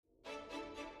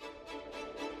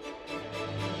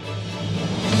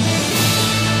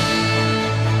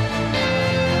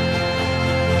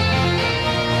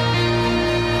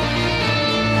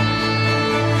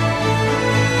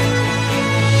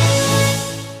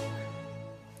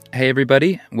Hey,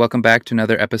 everybody. Welcome back to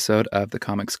another episode of The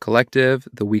Comics Collective,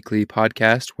 the weekly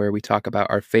podcast where we talk about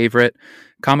our favorite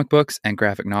comic books and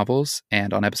graphic novels.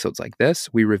 And on episodes like this,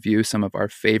 we review some of our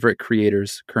favorite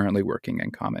creators currently working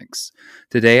in comics.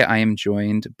 Today, I am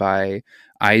joined by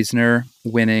Eisner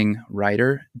winning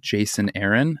writer Jason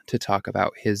Aaron to talk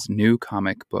about his new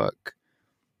comic book,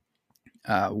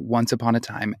 Once Upon a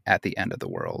Time at the End of the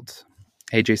World.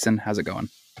 Hey, Jason, how's it going?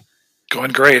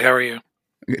 Going great. How are you?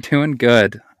 Doing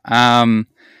good.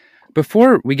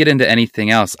 Before we get into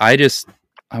anything else, I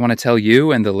want to tell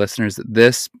you and the listeners that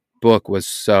this book was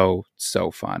so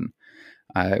fun.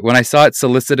 When I saw it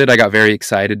solicited, I got very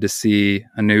excited to see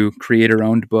a new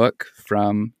creator-owned book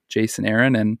from Jason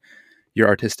Aaron and your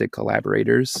artistic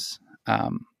collaborators.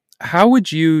 How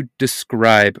would you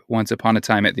describe Once Upon a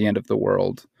Time at the End of the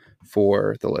World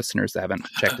for the listeners that haven't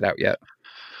checked it out yet?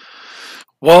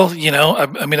 Well,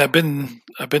 I've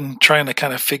been trying to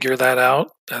kind of figure that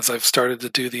out as I've started to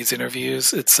do these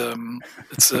interviews. I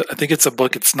think it's a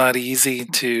book. It's not easy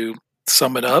to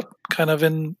sum it up kind of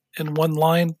in one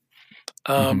line.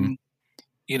 Mm-hmm.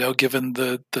 Given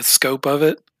the scope of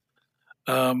it.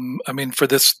 For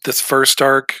this first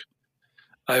arc,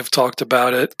 I've talked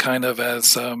about it kind of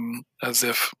as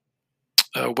if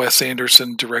Wes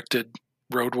Anderson directed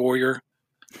Road Warrior.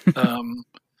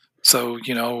 So,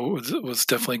 it was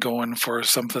definitely going for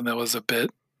something that was a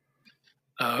bit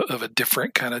of a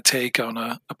different kind of take on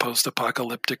a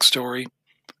post-apocalyptic story,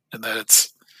 and that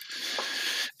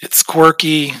it's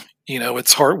quirky,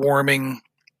 it's heartwarming.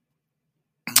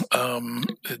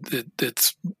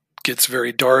 It gets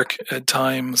very dark at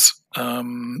times,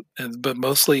 but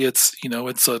mostly it's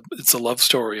a love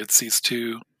story. It's these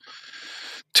two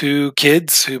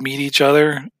kids who meet each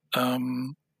other.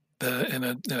 In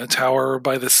a tower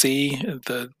by the sea at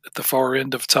the far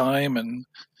end of time, and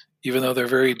even though they're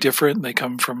very different, they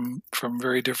come from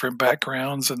very different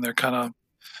backgrounds, and they're kind of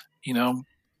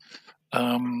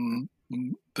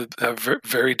that have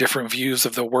very different views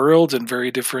of the world and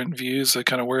very different views of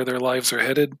kind of where their lives are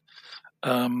headed.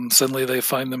 Suddenly, they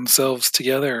find themselves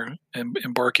together and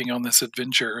embarking on this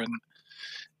adventure,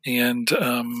 and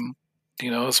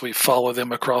as we follow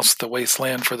them across the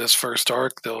wasteland for this first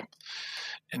arc, they'll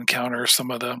encounter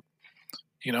some of the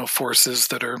forces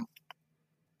that are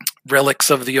relics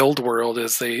of the old world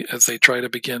as they try to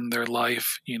begin their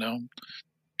life,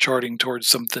 charting towards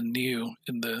something new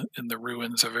in the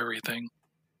ruins of everything.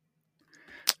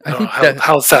 I think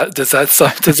how's that? Does that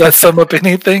sum up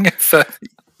anything?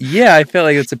 Yeah, I felt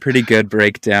like it's a pretty good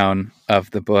breakdown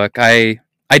of the book. I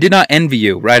did not envy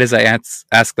you right as I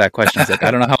asked that question. I was like,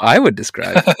 I don't know how I would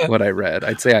describe what I read.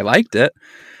 I'd say I liked it.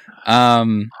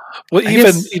 Well,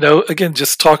 again,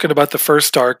 just talking about the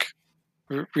first arc,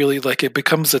 really, like, it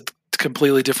becomes a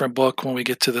completely different book when we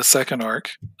get to the second arc.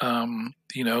 Along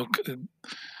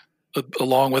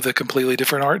with a completely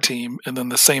different art team, and then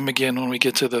the same again when we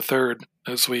get to the third,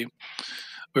 as we're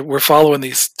following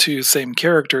these two same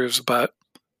characters, but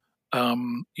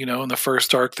in the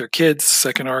first arc they're kids,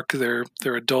 second arc they're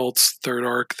adults, third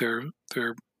arc they're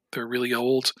really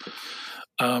old.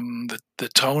 The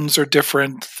tones are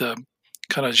different, the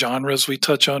kind of genres we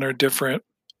touch on are different.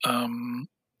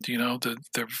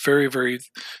 They're very, very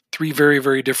three very,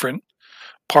 very different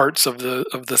parts of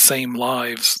the same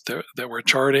lives that we're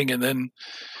charting, and then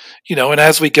and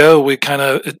as we go, we kind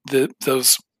of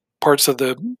those parts of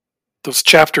those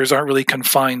chapters aren't really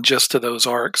confined just to those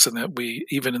arcs, and that we,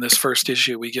 even in this first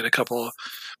issue, we get a couple of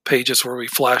pages where we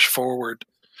flash forward.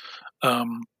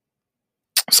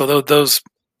 So those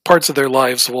parts of their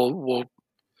lives will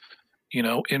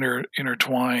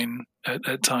intertwine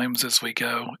at times as we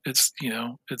go. I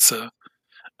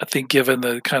think, given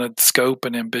the kind of scope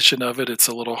and ambition of it, it's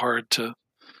a little hard to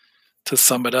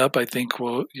sum it up. I think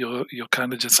you'll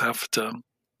kind of just have to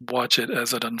watch it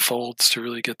as it unfolds to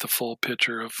really get the full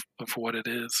picture of what it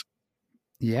is.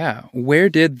 Yeah, where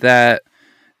did that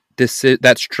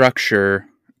structure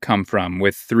come from,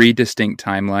 with three distinct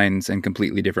timelines and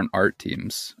completely different art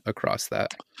teams across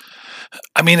that?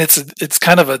 I mean, it's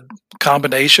kind of a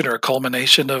combination or a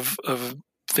culmination of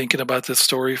thinking about this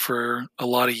story for a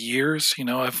lot of years.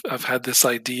 I've had this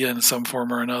idea in some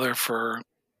form or another for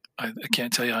I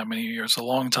can't tell you how many years, a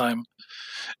long time.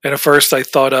 And at first, I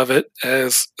thought of it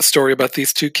as a story about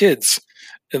these two kids,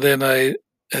 and then the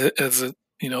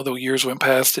years went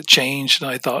past, it changed,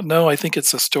 and I thought, no, I think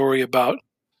it's a story about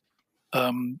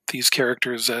these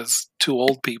characters as two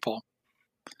old people.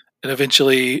 And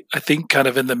eventually, I think, kind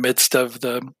of in the midst of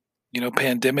the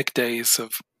pandemic days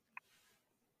of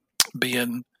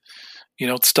being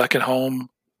stuck at home,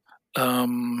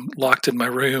 locked in my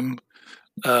room,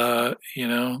 lost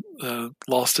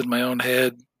in my own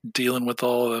head, dealing with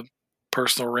all the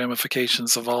personal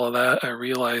ramifications of all of that, I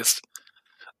realized,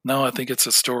 no, I think it's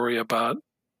a story about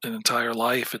an entire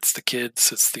life. It's the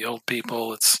kids, it's the old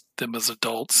people, it's them as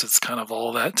adults. It's kind of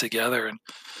all that together.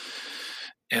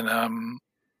 And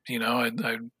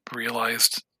I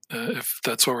realized if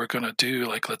that's what we're going to do,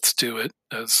 like, let's do it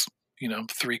as,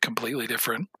 three completely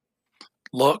different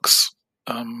looks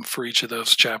for each of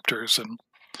those chapters. And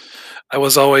I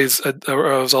was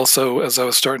also, as I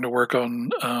was starting to work on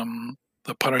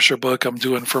the Punisher book I'm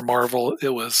doing for Marvel,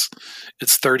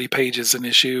 it's 30 pages an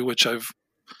issue, which I've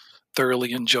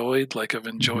thoroughly enjoyed. Like, I've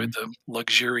enjoyed the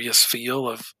luxurious feel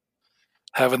of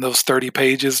having those 30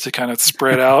 pages to kind of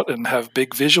spread out and have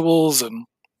big visuals and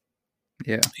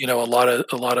a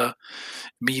lot of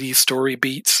meaty story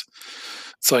beats.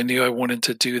 So I knew I wanted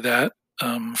to do that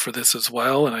for this as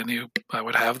well, and I knew I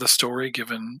would have the story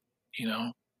given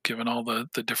all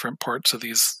the different parts of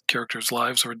these characters'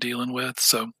 lives we're dealing with.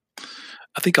 So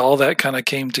I think all that kind of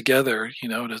came together,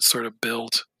 to sort of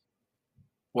build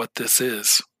what this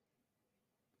is.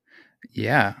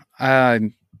 Yeah.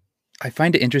 I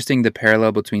find it interesting, the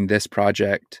parallel between this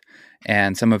project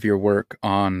and some of your work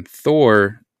on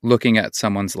Thor, looking at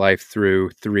someone's life through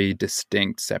 3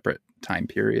 distinct separate time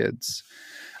periods.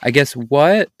 I guess,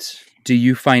 what do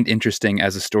you find interesting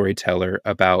as a storyteller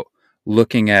about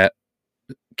looking at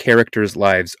characters'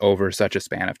 lives over such a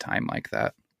span of time like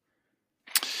that?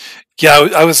 Yeah,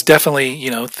 I was definitely,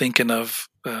 thinking of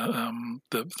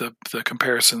the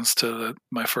comparisons to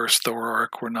my first Thor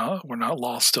arc were not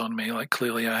lost on me. Like,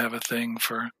 clearly, I have a thing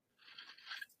for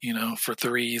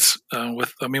threes.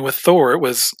 With Thor,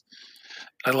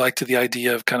 I liked the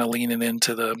idea of kind of leaning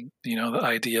into the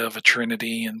idea of a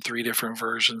trinity and 3 different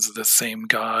versions of the same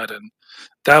God, and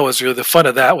that was really the fun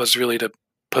of that. Was really to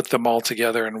put them all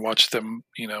together and watch them,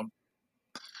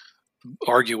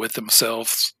 argue with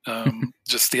themselves.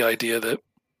 Just the idea that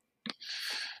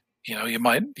you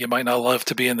might not love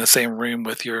to be in the same room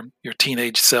with your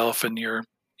teenage self and your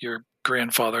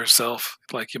grandfather self.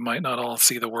 Like, you might not all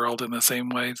see the world in the same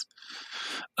ways.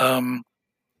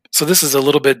 So this is a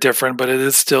little bit different, but it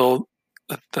is still,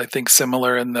 I think,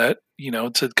 similar in that,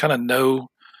 to kind of know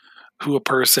who a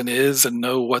person is and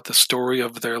know what the story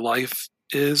of their life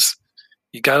is,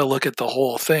 you got to look at the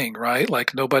whole thing, right?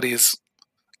 Like, nobody's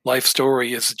life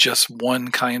story is just one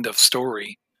kind of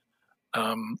story.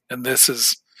 And this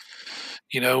is,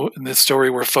 in this story,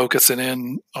 we're focusing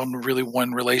in on really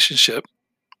one relationship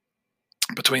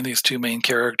between these 2 main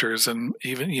characters. And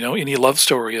even, any love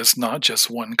story is not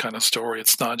just one kind of story.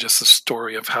 It's not just a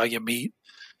story of how you meet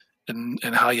and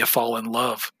how you fall in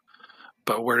love.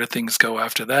 But where do things go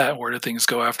after that? Where do things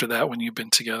go after that when you've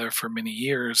been together for many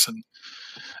years?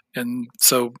 And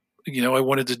so, I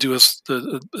wanted to do a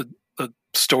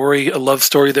story, a love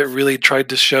story that really tried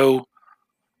to show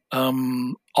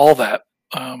all that.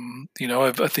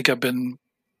 I think I've been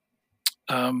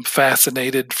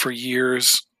fascinated for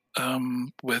years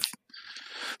with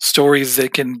stories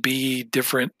that can be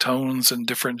different tones and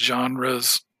different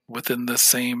genres within the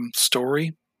same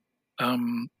story.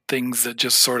 Things that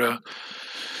just sort of,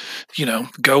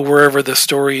 go wherever the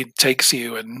story takes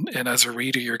you. And as a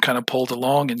reader, you're kind of pulled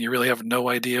along and you really have no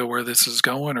idea where this is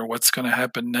going or what's going to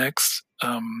happen next.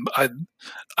 I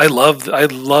love,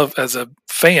 as a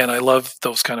fan, I love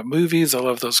those kind of movies. I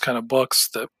love those kind of books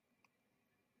that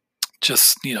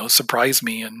just, surprise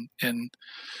me. And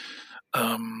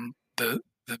I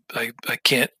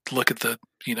can't look at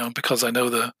because I know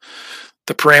the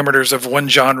parameters of one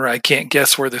genre, I can't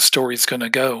guess where this story's going to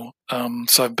go.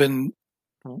 So I've been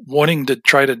wanting to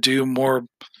try to do more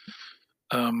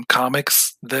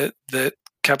comics that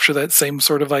capture that same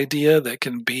sort of idea, that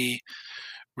can be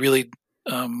really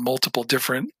multiple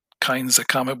different kinds of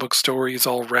comic book stories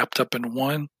all wrapped up in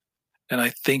one. And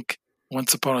I think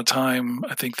Once Upon a Time,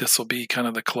 I think this will be kind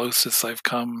of the closest I've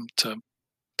come to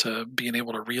being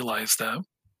able to realize that.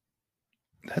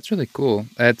 That's really cool.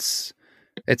 It's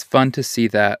fun to see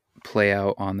that play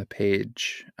out on the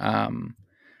page.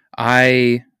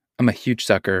 I am a huge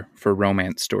sucker for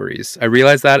romance stories. I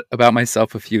realized that about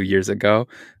myself a few years ago.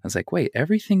 I was like, wait,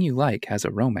 everything you like has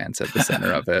a romance at the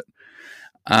center of it.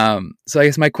 So I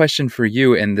guess my question for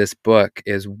you in this book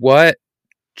is, what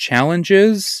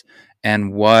challenges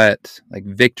and what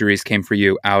victories came for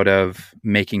you out of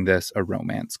making this a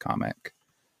romance comic?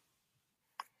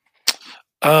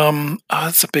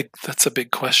 That's a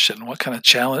big question. What kind of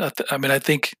challenge? I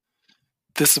think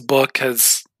this book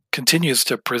continues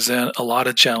to present a lot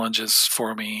of challenges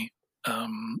for me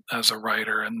as a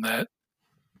writer, and that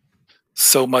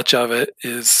so much of it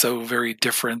is so very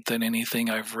different than anything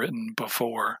I've written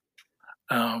before.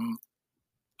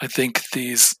 I think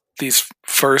these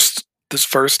this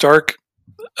first arc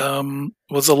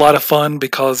was a lot of fun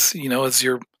because, as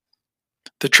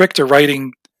the trick to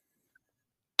writing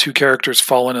two characters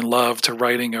falling in love, to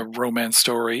writing a romance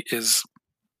story, is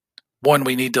one,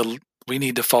 we need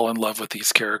to fall in love with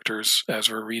these characters as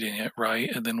we're reading it, right?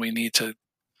 And then we need to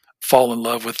fall in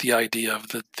love with the idea of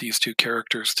these two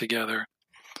characters together.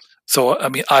 So, I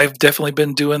mean, I've definitely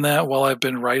been doing that while I've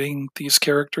been writing these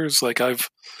characters. Like, I've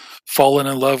fallen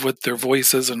in love with their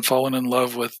voices and fallen in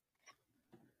love with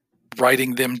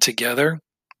writing them together.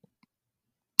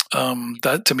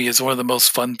 That to me is one of the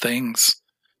most fun things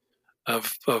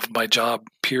of my job.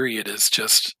 Period. Is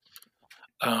just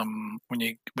when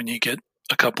you get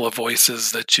a couple of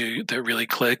voices that really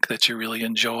click, that you really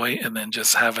enjoy, and then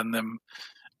just having them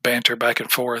banter back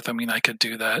and forth. I mean, I could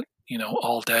do that,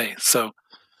 all day. So,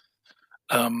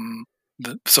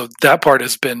 so that part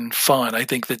has been fun. I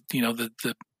think that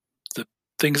the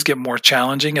things get more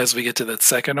challenging as we get to that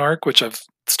second arc, which I've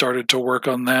started to work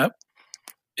on that.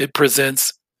 It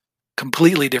presents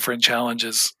completely different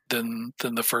challenges than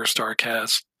the first arc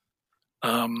has.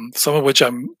 Some of which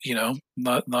I'm,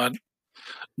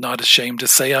 not ashamed to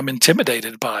say I'm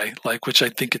intimidated by, like, which I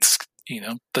think it's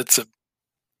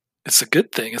a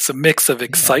good thing. It's a mix of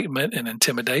excitement and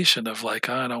intimidation of like,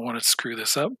 I don't want to screw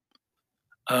this up.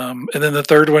 And then the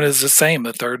third one is the same.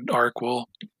 The third arc will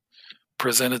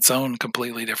present its own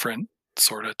completely different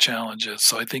sort of challenges.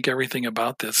 So I think everything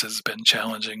about this has been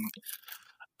challenging.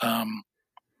 And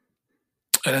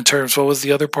in terms, what was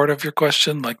the other part of your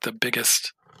question? Like the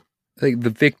biggest, like the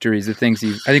victories, the things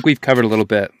I think we've covered a little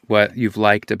bit what you've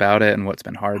liked about it and what's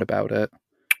been hard about it.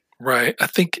 Right. I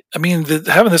mean,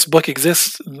 having this book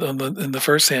exist in the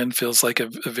first hand feels like a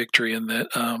victory in that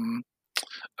I'm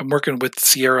working with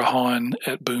Sierra Hahn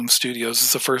at Boom Studios.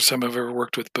 It's the first time I've ever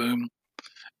worked with Boom.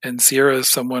 And Sierra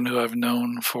is someone who I've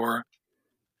known for,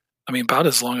 about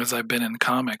as long as I've been in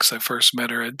comics. I first met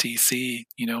her at DC,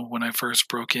 when I first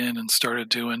broke in and started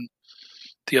doing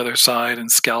The Other Side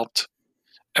and scalped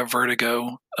at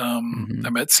Vertigo. I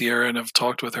met Sierra and I've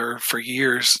talked with her for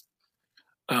years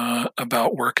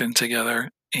about working together,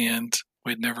 and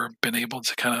we'd never been able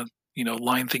to kind of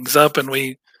line things up. And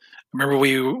we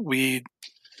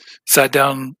sat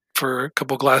down for a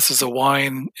couple glasses of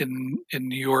wine in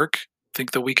New York, I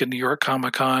think the week of New York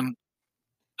Comic Con,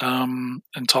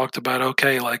 and talked about,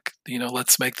 okay, like,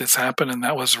 let's make this happen. And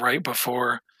that was right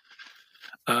before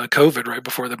COVID, right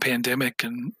before the pandemic,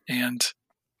 and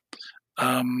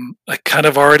I kind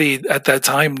of already at that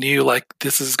time knew like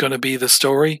this is going to be the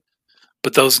story.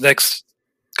 But those next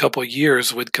couple of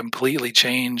years would completely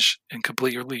change and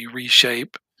completely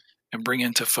reshape and bring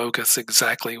into focus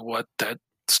exactly what that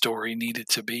story needed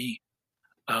to be.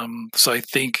 So I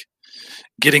think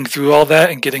getting through all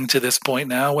that and getting to this point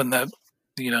now, when that,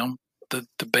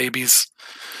 the baby's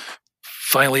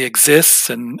finally exists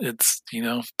and it's,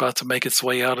 about to make its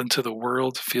way out into the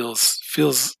world,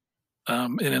 feels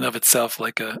in and of itself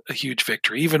like a huge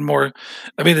victory. Even more,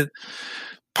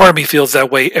 part of me feels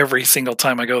that way every single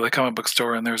time I go to the comic book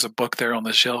store and there's a book there on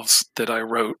the shelves that I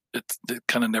wrote. It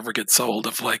kind of never gets sold,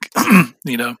 of like,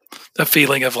 a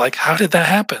feeling of like, how did that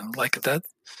happen? Like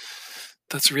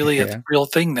that's really a real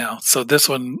thing now. So this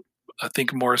one, I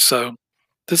think more so,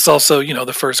 this is also,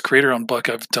 the first creator-owned book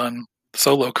I've done,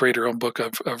 solo creator-owned book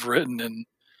I've written in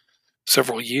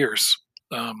several years.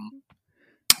 So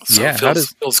yeah, it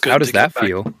feels good. How does that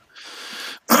feel?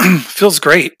 Feels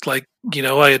great. Like,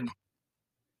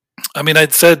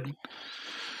 I'd said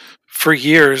for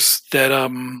years that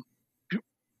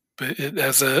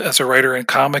as a writer in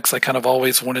comics, I kind of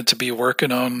always wanted to be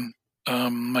working on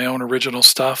my own original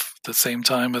stuff at the same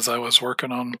time as I was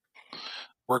working on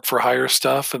work for hire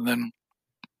stuff. And then,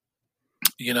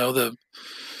 the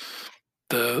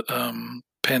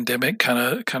pandemic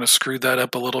kind of screwed that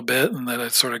up a little bit, and then I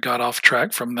sort of got off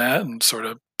track from that and sort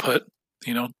of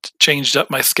changed up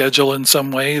my schedule in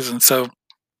some ways. And so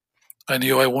I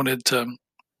knew I wanted to,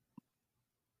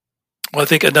 well, I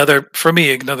think another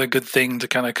good thing to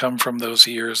kind of come from those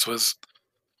years was,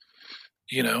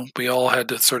 we all had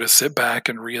to sort of sit back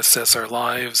and reassess our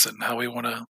lives and how we want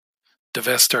to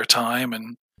divest our time.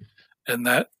 And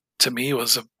that to me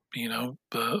was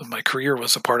my career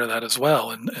was a part of that as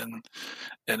well. And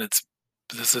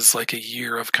this is like a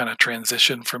year of kind of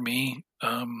transition for me.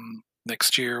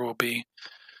 Next year will be,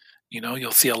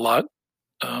 you'll see a lot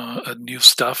of new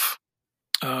stuff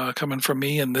coming from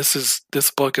me. And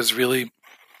this book is really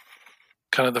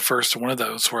kind of the first one of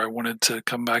those where I wanted to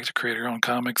come back to creator-owned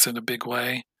comics in a big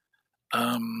way.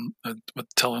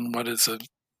 With telling what is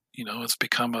it's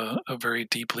become a very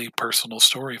deeply personal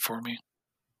story for me.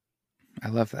 I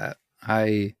love that.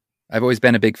 I I've always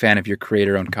been a big fan of your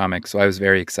creator-owned comics, so I was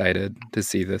very excited to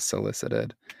see this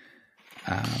solicited.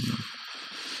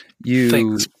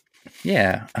 Thanks.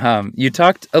 You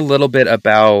talked a little bit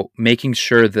about making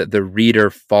sure that the reader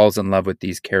falls in love with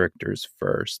these characters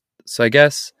first. So I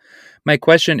guess my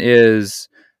question is,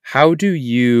 how do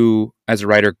you, as a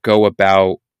writer, go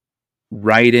about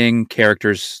writing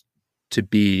characters to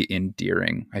be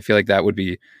endearing? I feel like that would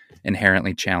be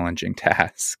inherently challenging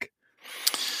task.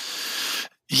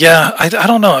 Yeah, I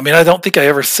don't know. I mean, I don't think I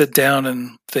ever sit down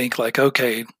and think like,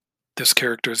 okay, this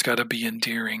character's got to be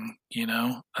endearing.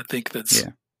 I think that's,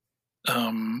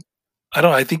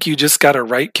 I think you just got to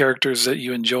write characters that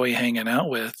you enjoy hanging out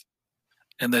with,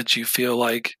 and that you feel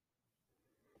like,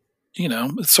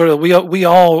 it's sort of we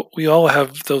all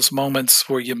have those moments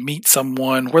where you meet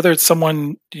someone, whether it's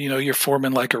someone you're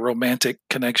forming like a romantic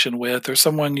connection with, or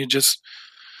someone you just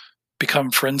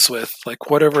become friends with, like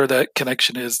whatever that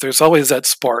connection is. There's always that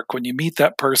spark when you meet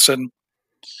that person.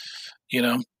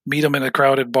 Meet them in a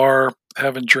crowded bar,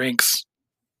 having drinks,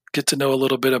 get to know a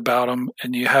little bit about them,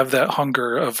 and you have that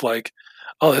hunger of like,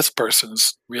 oh, this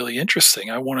person's really interesting.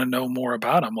 I want to know more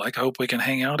about them. Like, I hope we can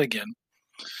hang out again.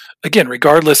 Again,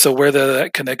 regardless of where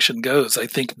that connection goes, I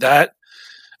think that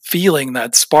feeling,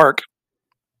 that spark,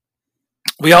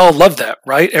 we all love that,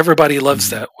 right? Everybody loves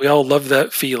that. We all love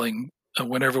that feeling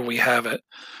whenever we have it.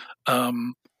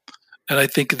 And I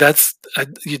think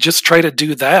you just try to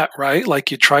do that, right?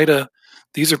 Like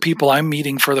these are people I'm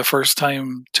meeting for the first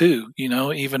time too,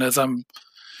 even as I'm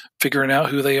figuring out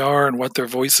who they are and what their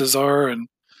voices are. And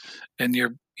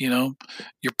you're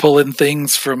pulling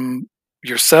things from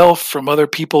yourself, from other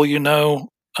people,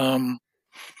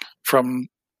 from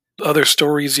other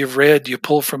stories you've read. You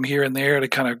pull from here and there to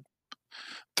kind of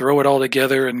throw it all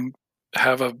together and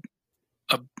have a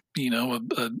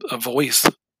voice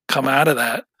come out of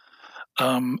that.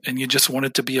 And you just want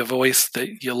it to be a voice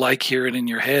that you like hearing in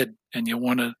your head, and you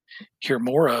want to hear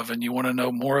more of, and you want to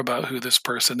know more about who this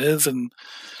person is, and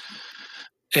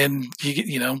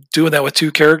doing that with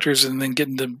two characters, and then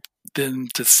getting them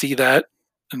to see that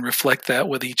and reflect that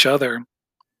with each other.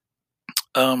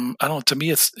 I don't know. To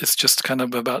me, it's just kind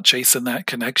of about chasing that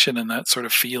connection and that sort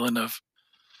of feeling of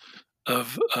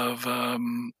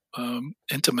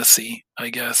intimacy, I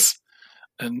guess,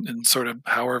 and sort of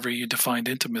however you defined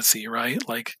intimacy, right?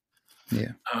 Like,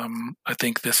 I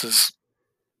think this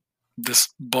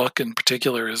book in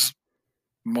particular is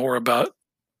more about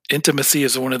intimacy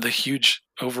is one of the huge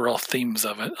overall themes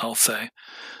of it, I'll say,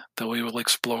 that we will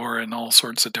explore in all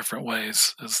sorts of different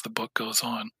ways as the book goes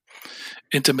on.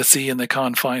 Intimacy in the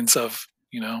confines of,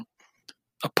 a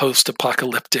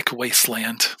post-apocalyptic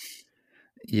wasteland.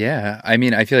 Yeah. I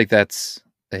mean, I feel like that's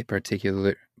a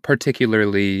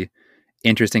particularly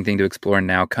interesting thing to explore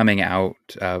now, coming out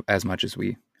as much as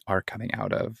we are coming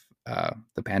out of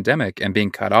the pandemic and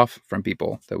being cut off from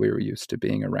people that we were used to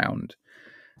being around.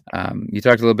 You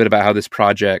talked a little bit about how this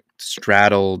project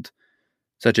straddled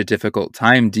such a difficult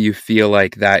time. Do you feel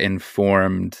like that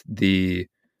informed the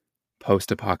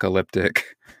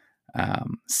post-apocalyptic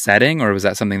setting, or was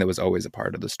that something that was always a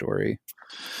part of the story?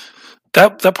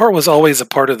 That part was always a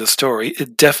part of the story.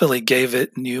 It definitely gave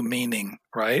it new meaning,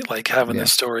 right? Like having the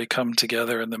story come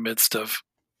together in the midst of,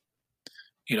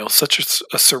 such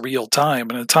a surreal time,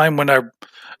 and a time when our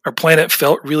planet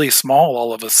felt really small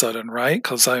all of a sudden, right?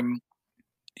 Because I'm,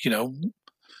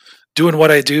 doing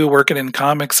what I do, working in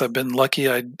comics. I've been lucky.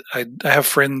 I have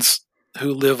friends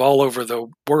who live all over the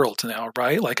world now,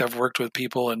 right? Like I've worked with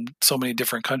people in so many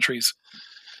different countries.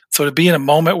 So to be in a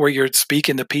moment where you're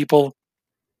speaking to people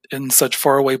in such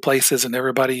faraway places and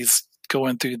everybody's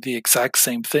going through the exact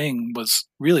same thing was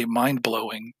really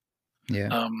mind-blowing.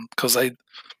 Yeah. Because I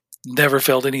never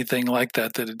felt anything like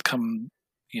that had come,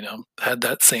 had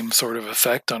that same sort of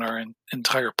effect on our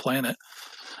entire planet.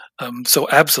 So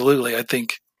absolutely, I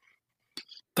think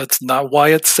that's not why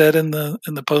it's set in the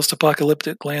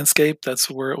post-apocalyptic landscape. That's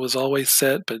where it was always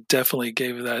set, but definitely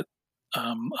gave that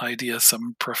idea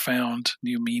some profound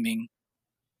new meaning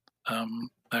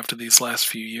after these last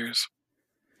few years.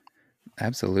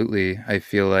 Absolutely. I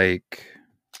feel like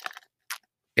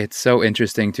it's so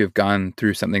interesting to have gone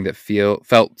through something that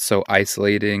felt so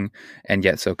isolating and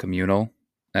yet so communal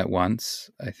at once.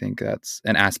 I think that's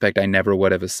an aspect I never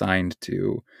would have assigned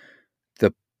to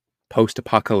the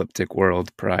post-apocalyptic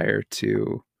world prior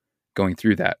to going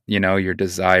through that. Your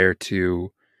desire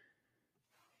to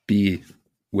be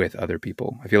with other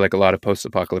people. I feel like a lot of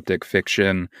post-apocalyptic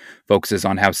fiction focuses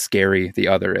on how scary the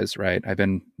other is, right? I've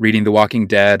been reading The Walking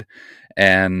Dead,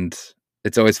 and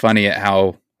it's always funny at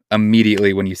how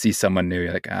immediately when you see someone new,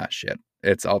 you're like, shit,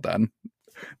 it's all done.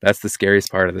 That's the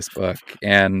scariest part of this book.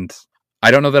 And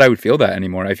I don't know that I would feel that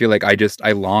anymore. I feel like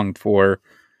I longed for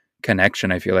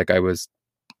connection. I feel like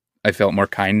I felt more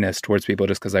kindness towards people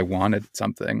just because I wanted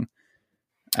something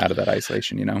out of that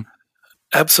isolation, you know?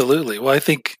 Absolutely. Well, I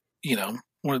think,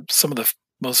 one of some of the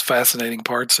most fascinating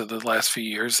parts of the last few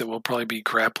years that we'll probably be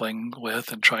grappling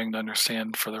with and trying to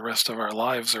understand for the rest of our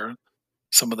lives are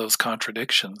some of those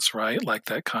contradictions, right? Like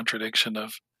that contradiction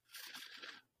of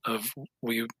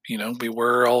we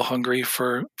were all hungry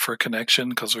for connection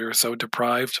because we were so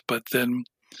deprived, but then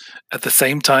at the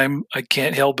same time, I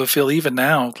can't help but feel even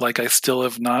now like I still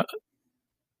have not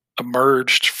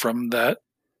emerged from that,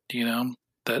 you know,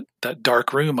 that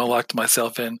dark room I locked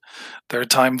myself in. There are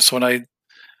times when I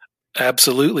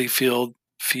absolutely feel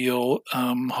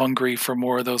hungry for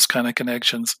more of those kind of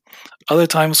connections. Other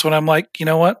times when I'm like, you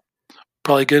know what?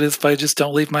 Probably good if I just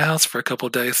don't leave my house for a couple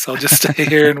of days. I'll just stay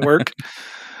here and work.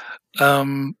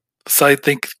 Um, so I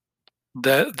think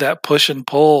that push and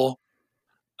pull,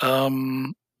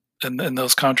 um, and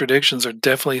those contradictions are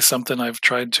definitely something I've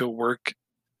tried to work.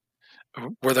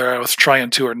 Whether I was trying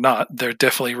to or not, they're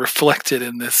definitely reflected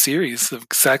in this series of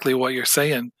exactly what you're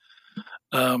saying.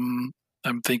 Um,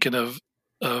 I'm thinking of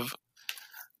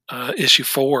issue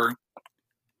 4,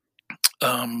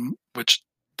 which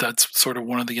that's sort of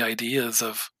one of the ideas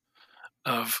of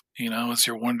as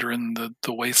you're wandering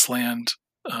the wasteland,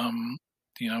 um,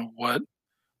 what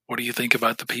do you think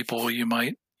about the people you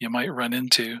might run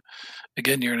into?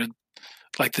 Again, you're in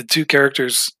like the two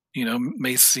characters,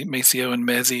 Maceo and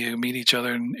Mezzi, who meet each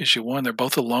other in issue 1. They're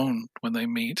both alone when they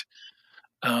meet,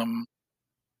 um,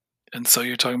 and so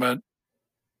you're talking about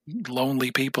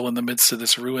lonely people in the midst of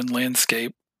this ruined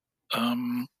landscape.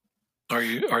 Um, are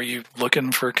you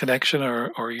looking for a connection,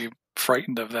 or are you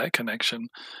frightened of that connection?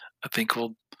 I think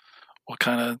we'll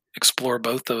kind of explore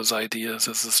both those ideas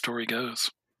as the story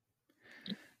goes.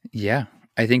 Yeah.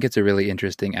 I think it's a really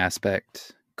interesting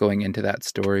aspect going into that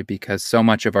story because so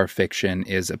much of our fiction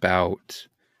is about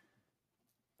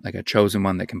like a chosen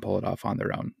one that can pull it off on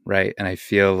their own, right? And I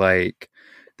feel like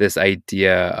this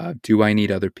idea of do I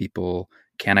need other people?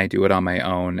 Can I do it on my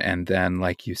own? And then,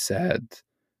 like you said,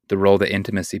 the role that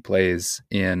intimacy plays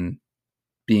in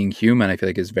being human, I feel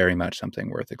like is very much something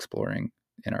worth exploring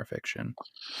in our fiction.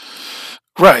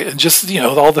 Right, and just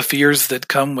all the fears that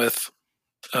come with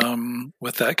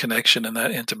that connection and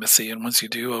that intimacy, and once you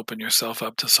do open yourself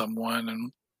up to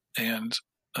someone, and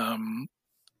um,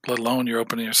 let alone you're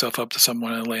opening yourself up to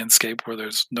someone in a landscape where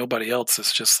there's nobody else,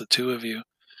 it's just the two of you,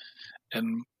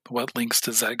 and what links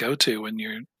does that go to when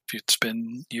if you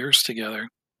spend years together?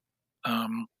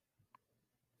 Um,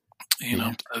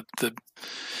 Yeah. and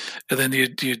then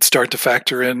you'd start to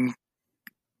factor in.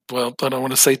 Well, I don't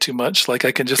want to say too much. Like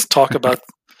I can just talk about,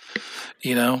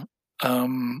 you know,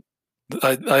 um,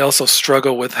 I also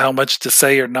struggle with how much to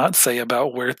say or not say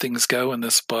about where things go in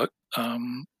this book,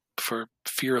 for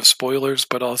fear of spoilers,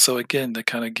 but also again to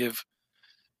kind of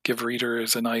give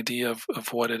readers an idea of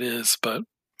what it is. But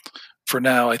for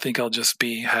now, I think I'll just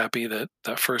be happy that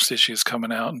that first issue is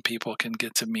coming out and people can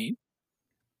get to meet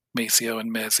Maceo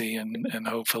and Mezzi, and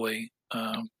hopefully,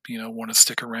 want to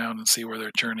stick around and see where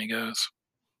their journey goes.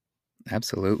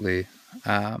 Absolutely.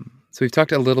 So we've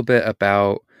talked a little bit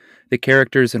about the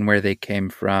characters and where they came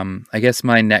from. I guess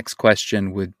my next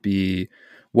question would be,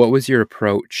 what was your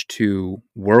approach to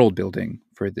world building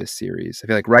for this series? I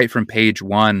feel like right from page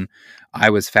 1, I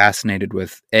was fascinated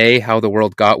with A, how the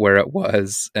world got where it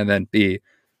was, and then B,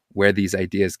 where these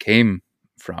ideas came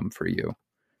from for you.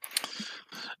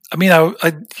 I mean,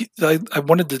 I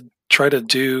wanted to try to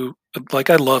do, like,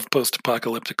 I love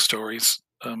post-apocalyptic stories.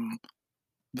 I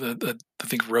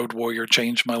think Road Warrior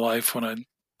changed my life when it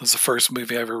was the first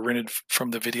movie I ever rented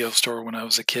from the video store when I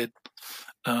was a kid.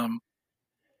 Um,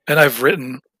 and I've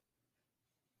written,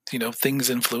 things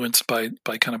influenced by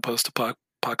kind of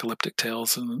post-apocalyptic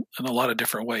tales in a lot of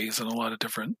different ways and a lot of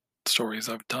different stories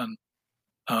I've done.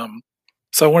 Um,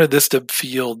 so I wanted this to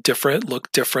feel different,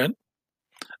 look different.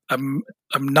 I'm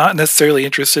I'm not necessarily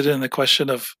interested in the question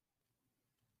of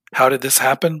how did this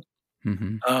happen.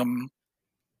 Mm-hmm. Um,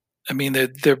 I mean,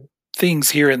 there are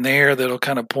things here and there that'll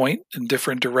kind of point in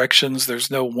different directions.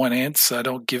 There's no one answer. I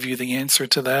don't give you the answer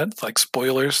to that. Like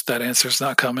spoilers, that answer's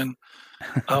not coming.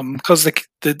 Because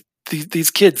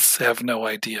these kids have no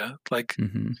idea. Like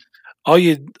Mm-hmm. all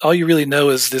you really know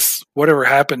is this: whatever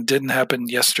happened didn't happen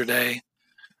yesterday.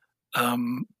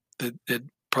 It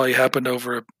probably happened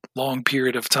over a long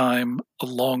period of time, a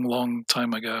long, long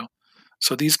time ago.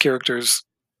 So these characters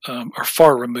are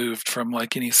far removed from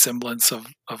like any semblance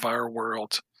of our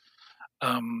world.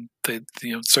 They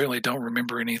certainly don't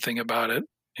remember anything about it.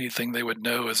 Anything they would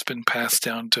know has been passed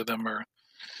down to them, or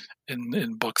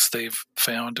in books they've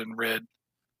found and read.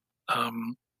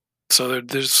 So they're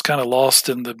just kind of lost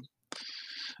in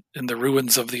the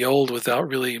ruins of the old without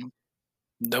really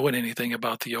knowing anything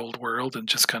about the old world, and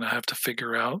just kind of have to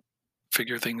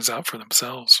figure things out for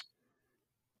themselves.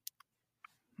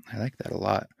 I like that a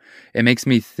lot. It makes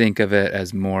me think of it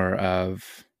as more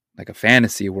of like a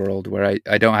fantasy world where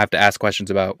I don't have to ask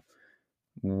questions about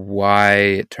why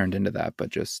it turned into that, but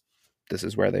just this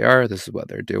is where they are, this is what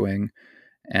they're doing.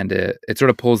 And it sort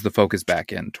of pulls the focus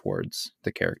back in towards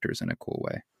the characters in a cool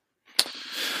way.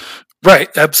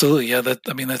 Right, absolutely. Yeah,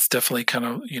 that's definitely kind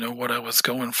of, what I was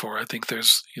going for. I think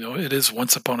there's, it is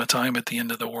once upon a time at the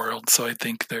end of the world. So I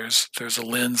think there's a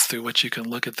lens through which you can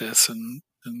look at this in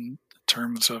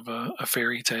terms of a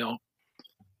fairy tale.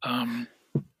 And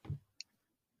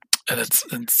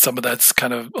some of that's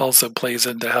kind of also plays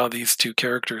into how these two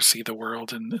characters see the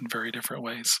world in very different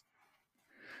ways.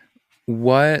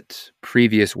 What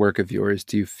previous work of yours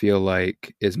do you feel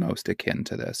like is most akin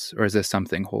to this? Or is this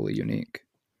something wholly unique?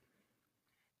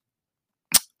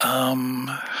 I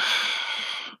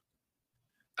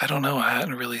don't know. I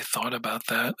hadn't really thought about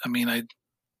that. I mean,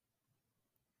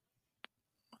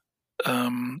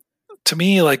 to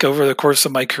me, like over the course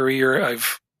of my career,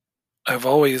 I've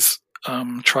always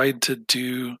tried to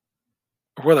do,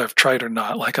 or whether I've tried or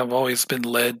not, like I've always been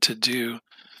led to do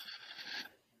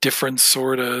different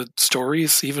sort of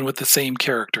stories, even with the same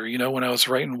character. When I was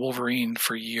writing Wolverine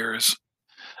for years,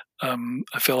 I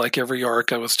feel like every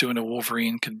arc I was doing a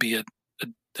Wolverine could be a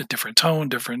different tone,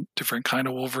 different kind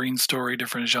of Wolverine story,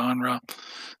 different genre.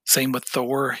 Same with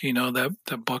Thor.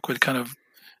 That book would kind of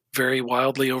vary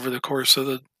wildly over the course of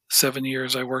the 7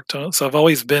 years I worked on it. So I've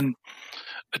always been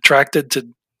attracted to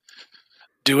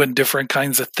doing different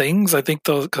kinds of things. I think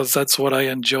because that's what I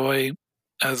enjoy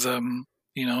as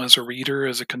as a reader,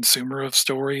 as a consumer of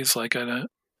stories, like a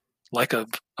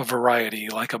variety,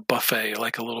 like a buffet,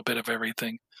 like a little bit of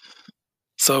everything.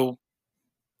 So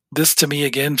this to me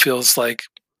again feels like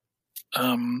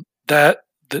that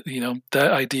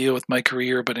idea with my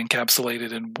career, but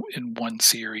encapsulated in one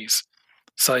series.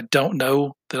 So I don't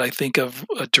know that I think of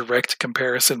a direct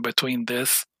comparison between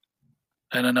this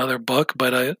and another book,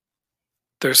 but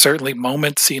there's certainly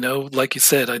moments, like you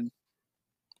said,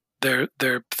 there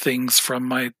are things from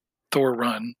my Thor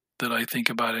run that I think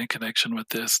about in connection with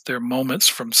this. There are moments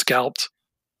from Scalped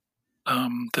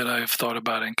that I've thought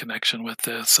about in connection with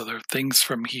this. So there are things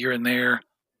from here and there,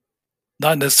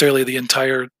 not necessarily the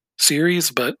entire series,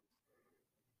 but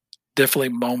definitely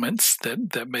moments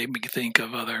that made me think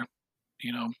of other,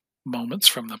 moments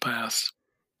from the past.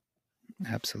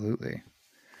 Absolutely.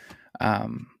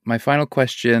 My final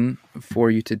question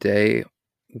for you today,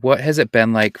 what has it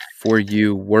been like for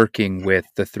you working with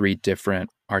the three different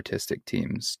artistic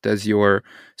teams? Does your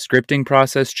scripting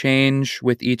process change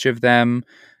with each of them?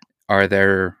 Are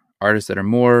there artists that are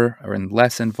more or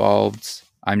less involved?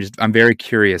 I'm very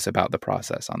curious about the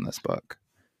process on this book.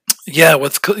 Yeah,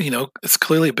 it's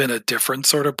clearly been a different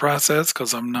sort of process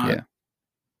because I'm not. Yeah.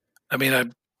 I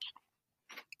mean,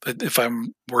 if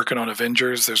I'm working on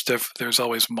Avengers, there's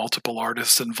always multiple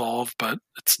artists involved, but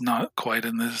it's not quite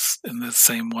in this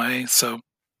same way. So,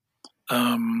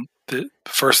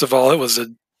 first of all, it was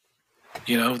the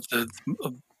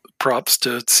props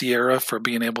to Sierra for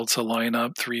being able to line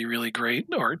up three really great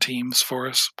art teams for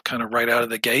us, kind of right out of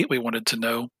the gate. We wanted to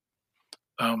know,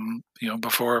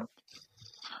 before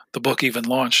the book even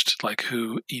launched, like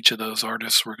who each of those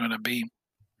artists were going to be.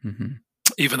 Mm-hmm.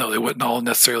 Even though they wouldn't all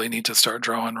necessarily need to start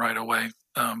drawing right away.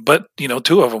 But,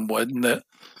 two of them would.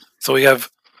 So we have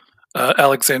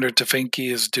Alexander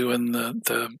Tefenki is doing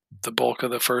the bulk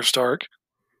of the first arc.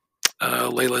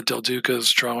 Leila Del Duca is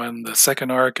drawing the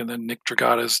second arc, and then Nick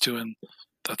Dragata is doing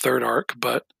the third arc.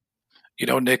 But,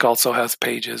 Nick also has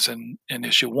pages in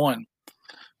issue 1.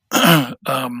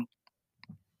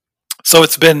 So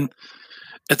it's been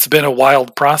a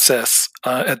wild process.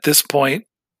 At this point,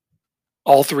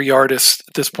 all three artists,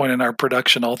 at this point in our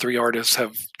production, all three artists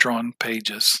have drawn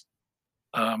pages.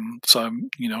 So I'm,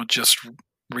 just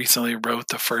recently wrote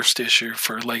the first issue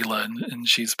for Leila, and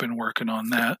she's been working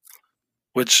on that,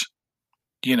 which,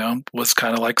 was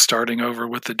kind of like starting over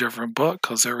with a different book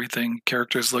because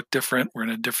characters look different. We're in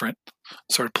a different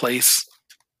sort of place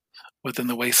within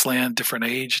the wasteland, different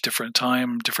age, different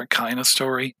time, different kind of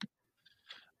story.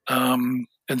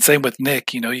 And same with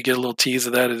Nick, you get a little tease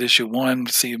of that at issue 1,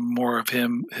 see more of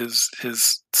him, his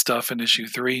stuff in issue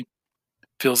 3.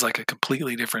 Feels like a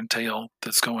completely different tale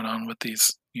that's going on with these,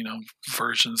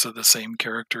 versions of the same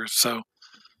characters. So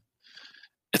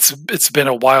it's been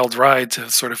a wild ride to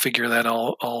sort of figure that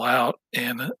all out.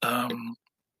 And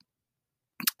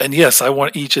And yes, I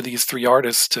want each of these three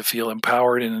artists to feel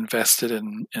empowered and invested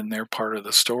in their part of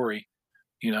the story.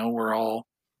 You know, we're all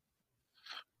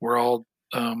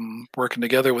working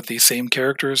together with these same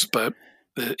characters, but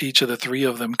each of the three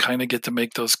of them kind of get to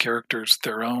make those characters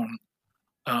their own.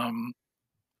 Um,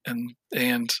 and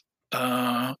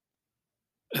I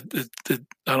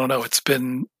don't know. It's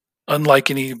been unlike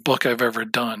any book I've ever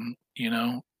done. You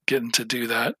know, getting to do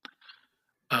that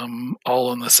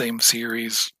all in the same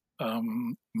series,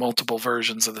 multiple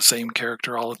versions of the same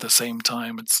character all at the same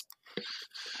time. It's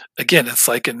again,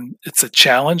 it's a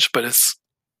challenge, but it's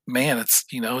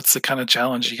it's the kind of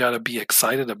challenge you got to be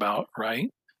excited about, right?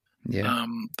 Yeah.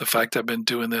 The fact I've been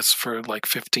doing this for like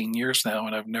 15 years now,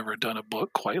 and I've never done a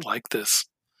book quite like this.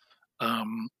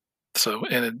 And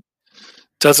it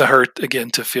doesn't hurt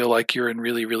again to feel like you're in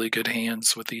really, really good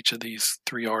hands with each of these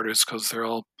three artists because they're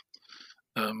all,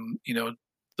 you know,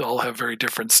 they all have very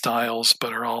different styles,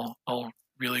 but are all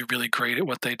really, really great at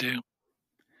what they do.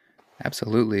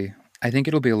 Absolutely. I think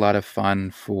it'll be a lot of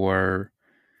fun for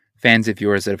fans of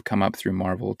yours that have come up through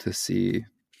Marvel to see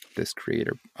this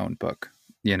creator-owned book.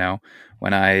 You know,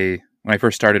 when I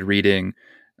first started reading,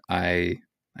 I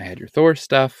had your Thor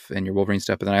stuff and your Wolverine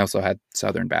stuff, but then I also had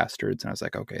Southern Bastards, and I was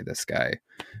like, okay, this guy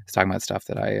is talking about stuff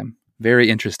that I am very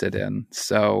interested in.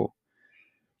 So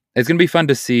it's going to be fun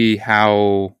to see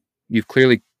how you've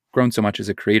clearly grown so much as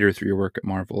a creator through your work at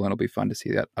Marvel, and it'll be fun to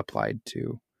see that applied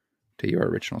to your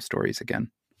original stories again.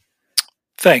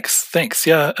 Thanks.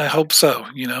 Yeah, I hope so.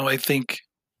 You know, I think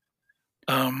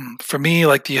for me,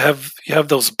 like you have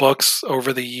those books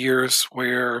over the years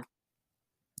where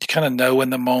you kind of know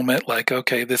in the moment, like,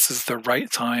 okay, this is the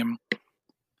right time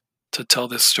to tell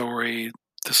this story.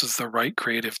 This is the right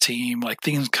creative team. Like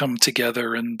things come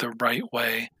together in the right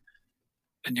way,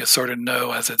 and you sort of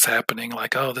know as it's happening,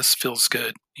 like, oh, this feels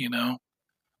good. You know,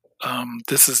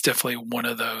 this is definitely one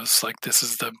of those. Like this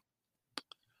is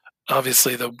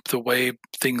obviously the way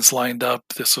things lined up.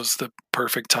 This was the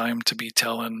perfect time to be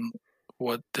telling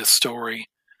this story,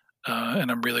 and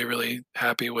I'm really, really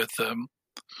happy with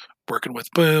working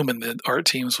with Boom and the art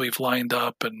teams we've lined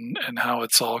up and how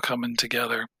it's all coming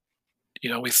together. You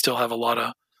know, we still have a lot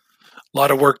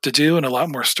of work to do and a lot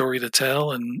more story to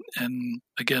tell, and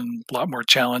again, a lot more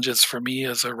challenges for me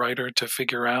as a writer to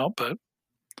figure out. But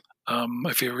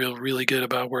I feel really good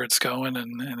about where it's going,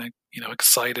 and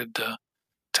excited to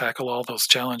tackle all those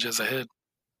challenges ahead.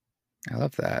 I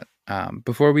love that.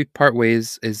 Before we part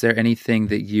ways, is there anything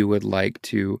that you would like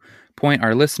to point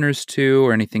our listeners to,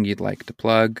 or anything you'd like to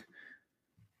plug?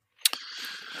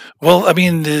 Well, I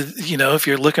mean, if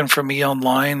you're looking for me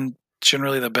online,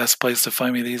 generally the best place to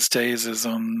find me these days is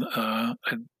on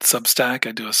Substack.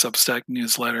 I do a Substack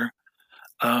newsletter,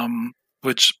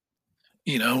 which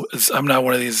I'm not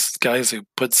one of these guys who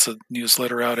puts a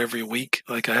newsletter out every week.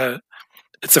 Like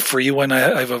it's a free one.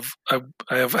 I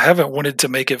haven't wanted to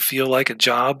make it feel like a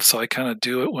job, so I kind of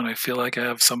do it when I feel like I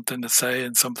have something to say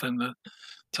and something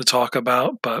to talk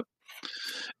about. But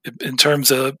in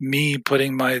terms of me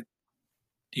putting my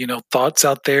thoughts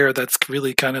out there, that's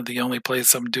really kind of the only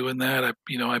place I'm doing that. I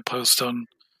post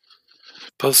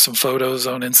some photos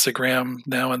on Instagram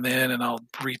now and then, and I'll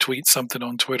retweet something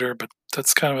on Twitter, but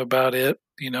that's kind of about it.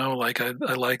 Like I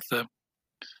like the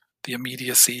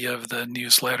immediacy of the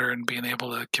newsletter and being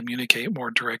able to communicate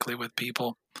more directly with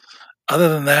people. Other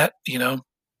than that,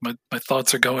 my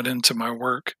thoughts are going into my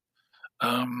work,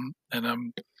 and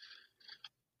I'm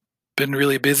been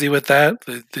really busy with that.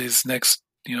 These next,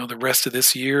 the rest of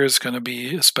this year is going to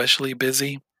be especially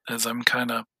busy as I'm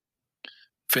kind of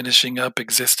finishing up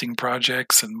existing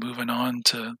projects and moving on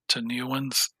to new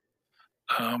ones.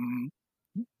 A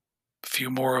few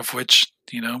more of which,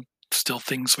 still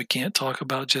things we can't talk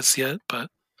about just yet, but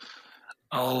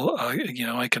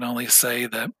I can only say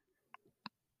that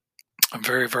I'm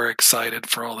very, very excited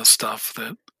for all the stuff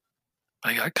that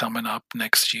I got coming up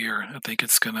next year. I think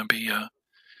it's going to be a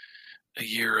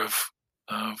year of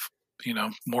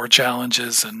more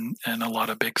challenges and a lot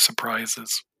of big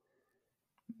surprises.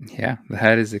 Yeah,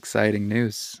 that is exciting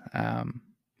news.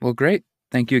 Well, great.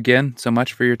 Thank you again so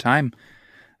much for your time.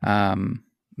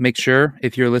 Make sure,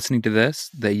 if you're listening to this,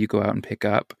 that you go out and pick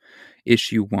up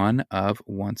issue 1 of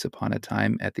Once Upon a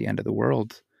Time at the End of the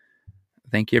World.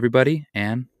 Thank you, everybody,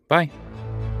 and bye.